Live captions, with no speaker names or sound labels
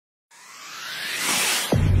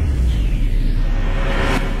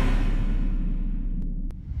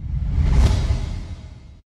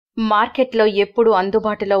మార్కెట్లో ఎప్పుడూ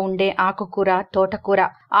అందుబాటులో ఉండే ఆకుకూర తోటకూర.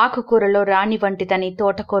 ఆకుకూరలో రాణి వంటిదని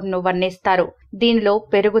తోటకూరను వర్ణిస్తారు. దీనిలో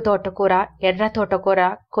పెరుగు తోటకూర, ఎర్ర తోటకూర,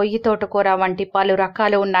 కొయ్యి తోటకూర వంటి పలు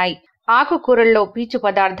రకాలు ఉన్నాయి. ఆకుకూరల్లో పీచు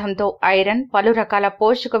పదార్థంతో ఐరన్, పలు రకాల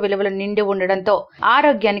పోషక విలువలు నిండి ఉండడంతో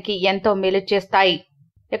ఆరోగ్యానికి ఎంతో మేలు చేస్తాయి.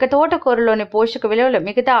 ఇక తోటకూరలోని పోషక విలువలు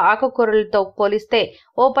మిగతా ఆకుకూరలతో పోలిస్తే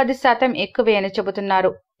ఓ 10% ఎక్కువే అని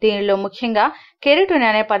చెబుతున్నారు. దీనిలో ముఖ్యంగా కెరోటిన్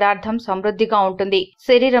అనే పదార్థం సమృద్ధిగా ఉంటుంది.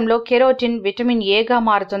 శరీరంలో కెరోటిన్ విటమిన్ ఏగా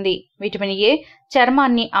మారుతుంది. విటమిన్ ఏ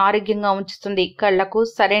చర్మాన్ని ఆరోగ్యంగా ఉంచుతుంది. కళ్లకు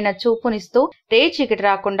సరైన చూపునిస్తూ రేచీకటి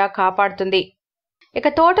రాకుండా కాపాడుతుంది. ఇక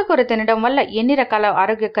తోటకూర తినడం వల్ల ఎన్ని రకాల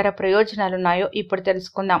ఆరోగ్యకర ప్రయోజనాలున్నాయో ఇప్పుడు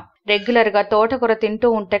తెలుసుకుందాం. రెగ్యులర్ గా తోటకూర తింటూ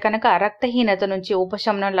ఉంటే కనుక రక్తహీనత నుంచి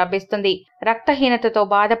ఉపశమనం లభిస్తుంది. రక్తహీనతతో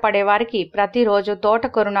బాధపడే వారికి ప్రతిరోజు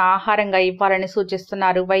తోటకూరను ఆహారంగా ఇవ్వాలని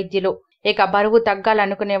సూచిస్తున్నారు వైద్యులు. ఇక బరువు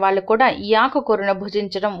తగ్గాలనుకునే వాళ్ళు కూడా ఈ ఆకుకూరను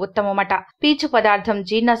భుజించడం ఉత్తమమట. పీచు పదార్థం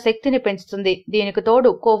జీర్ణ శక్తిని పెంచుతుంది. దీనికి తోడు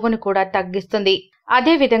కొవ్వును కూడా తగ్గిస్తుంది.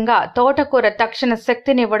 అదే విధంగా తోటకూర తక్షణ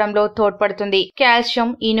శక్తినివ్వడంలో తోడ్పడుతుంది. కాల్షియం,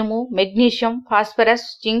 ఇనుము, magnesium, phosphorus,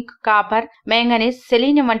 zinc, copper, manganese,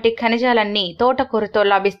 selenium వంటి ఖనిజాలన్నీ తోటకూరతో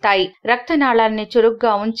లభిస్తాయి. రక్తనాళాన్ని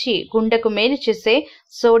చురుగ్గా ఉంచి గుండెకు మేలు చేసే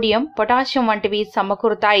సోడియం, పొటాషియం వంటివి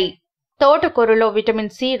సమకూరుతాయి. తోటకూరలో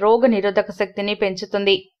విటమిన్ సి రోగ నిరోధక శక్తిని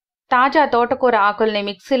పెంచుతుంది. తాజా తోటకూర ఆకుల్ని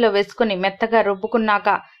మిక్సీలో వేసుకుని మెత్తగా రుబ్బుకున్నాక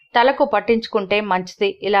తలకు పట్టించుకుంటే మంచిది.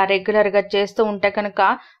 ఇలా రెగ్యులర్ గా చేస్తూ ఉంటే కనుక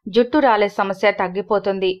జుట్టు రాలే సమస్య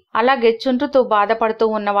తగ్గిపోతుంది. అలాగే చుండ్రుతో బాధపడుతూ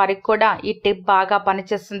ఉన్న వారికి కూడా ఈ టిప్ బాగా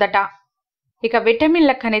పనిచేస్తుందట. ఇక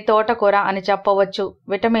విటమిన్ల ఖని తోటకూర అని చెప్పవచ్చు.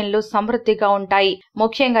 విటమిన్లు సమృద్ధిగా ఉంటాయి.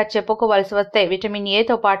 ముఖ్యంగా చెప్పుకోవలసి వస్తే విటమిన్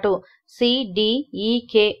ఏతో పాటు సి, డి, ఈ,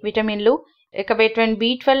 కే విటమిన్లు, ఇక విటమిన్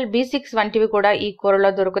బి12, బి6 వంటివి కూడా ఈ కూరలో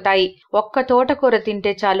దొరుకుతాయి. ఒక్క తోటకూర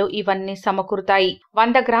తింటే చాలు ఇవన్నీ సమకూరుతాయి.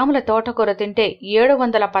 100 గ్రాముల తోటకూర తింటే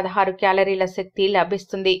 716 క్యాలరీల శక్తి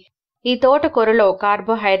లభిస్తుంది. ఈ తోటకూరలో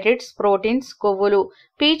కార్బోహైడ్రేట్స్, ప్రోటీన్స్, కొవ్వులు,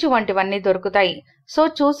 పీచు వంటివన్నీ దొరుకుతాయి. సో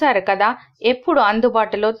చూశారు కదా, ఎప్పుడు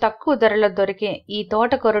అందుబాటులో తక్కువ ధరలో దొరికే ఈ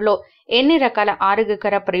తోటకూరలో ఎన్ని రకాల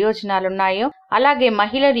ఆరోగ్యకర ప్రయోజనాలున్నాయో. అలాగే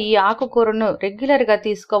మహిళలు ఈ ఆకుకూరను రెగ్యులర్ గా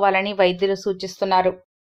తీసుకోవాలని వైద్యులు సూచిస్తున్నారు.